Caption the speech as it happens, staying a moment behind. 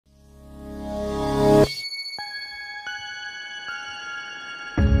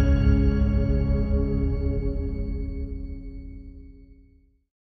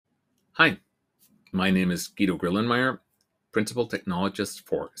Hi, my name is Guido Grillenmeyer, Principal Technologist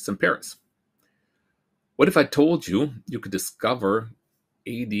for Semperis. What if I told you you could discover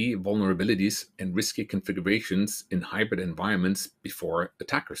AD vulnerabilities and risky configurations in hybrid environments before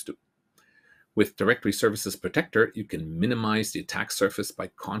attackers do? With Directory Services Protector, you can minimize the attack surface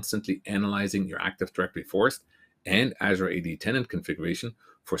by constantly analyzing your Active Directory forest and Azure AD tenant configuration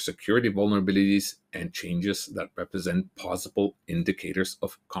for security vulnerabilities and changes that represent possible indicators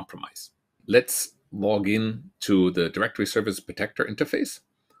of compromise. Let's log in to the Directory Service Protector interface.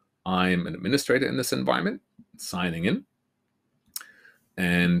 I'm an administrator in this environment, signing in.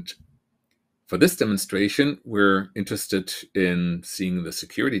 And for this demonstration, we're interested in seeing the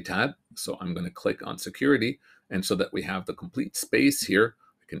security tab. So I'm going to click on security. And so that we have the complete space here,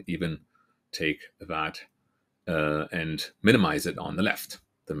 I can even take that and minimize it on the left,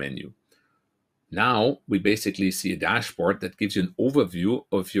 the menu. Now we basically see a dashboard that gives you an overview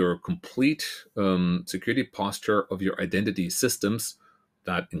of your complete security posture of your identity systems.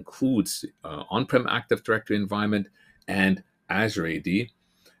 That includes on-prem Active Directory environment and Azure AD,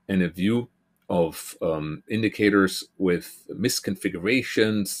 and a view of indicators with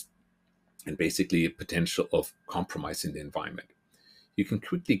misconfigurations and basically a potential of compromising the environment. You can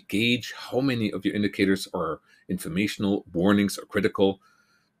quickly gauge how many of your indicators are informational, warnings, or critical.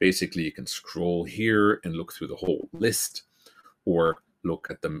 Basically, you can scroll here and look through the whole list, or look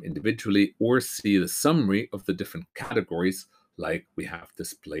at them individually, or see the summary of the different categories like we have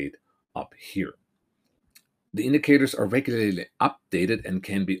displayed up here. The indicators are regularly updated and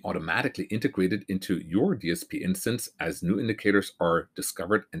can be automatically integrated into your DSP instance as new indicators are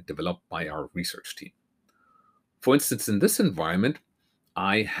discovered and developed by our research team. For instance, in this environment,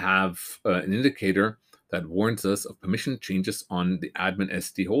 I have an indicator that warns us of permission changes on the admin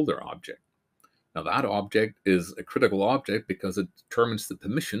SD holder object. Now that object is a critical object because it determines the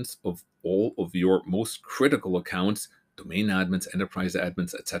permissions of all of your most critical accounts, domain admins, enterprise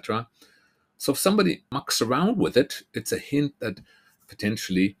admins, etc. So if somebody mucks around with it, it's a hint that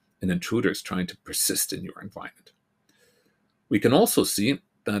potentially an intruder is trying to persist in your environment. We can also see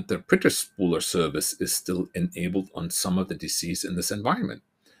that the printer spooler service is still enabled on some of the DCs in this environment.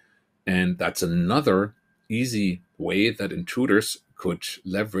 And that's another easy way that intruders could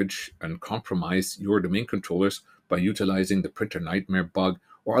leverage and compromise your domain controllers by utilizing the printer nightmare bug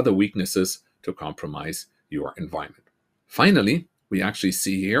or other weaknesses to compromise your environment. Finally, we actually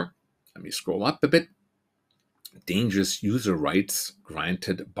see here, let me scroll up a bit, dangerous user rights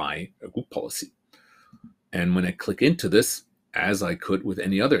granted by a group policy. And when I click into this, as I could with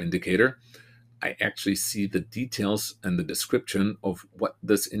any other indicator, I actually see the details and the description of what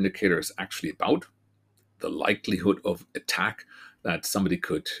this indicator is actually about, the likelihood of attack that somebody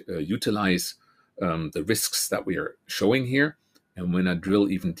could utilize, the risks that we are showing here. And when I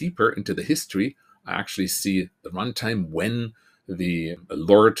drill even deeper into the history, I actually see the runtime when the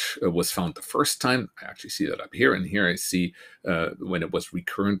alert was found the first time. I actually see that up here. And here I see when it was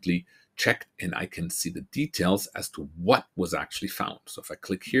recurrently checked, and I can see the details as to what was actually found. So if I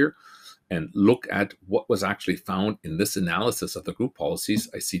click here and look at what was actually found in this analysis of the group policies,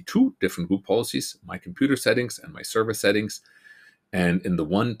 I see two different group policies, my computer settings and my server settings. And in the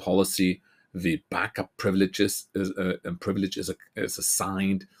one policy, the backup privileges privilege is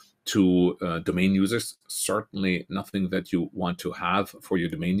assigned to domain users, certainly nothing that you want to have for your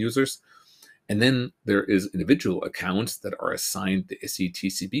domain users. And then there is individual accounts that are assigned the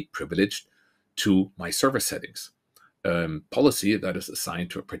SETCB privilege to my server settings. Policy that is assigned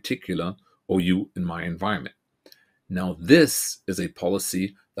to a particular OU in my environment. Now, this is a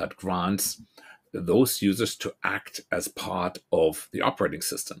policy that grants those users to act as part of the operating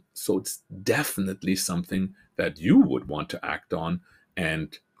system. So it's definitely something that you would want to act on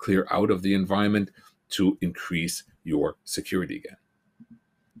and clear out of the environment to increase your security again.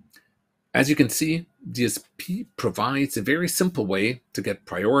 As you can see, DSP provides a very simple way to get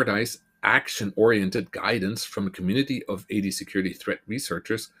prioritized, action-oriented guidance from a community of AD security threat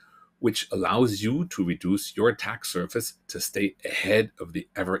researchers, which allows you to reduce your attack surface to stay ahead of the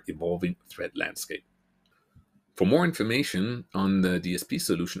ever-evolving threat landscape. For more information on the DSP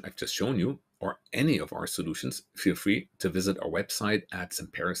solution I've just shown you, or any of our solutions, feel free to visit our website at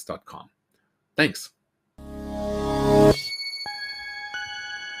semperis.com. Thanks.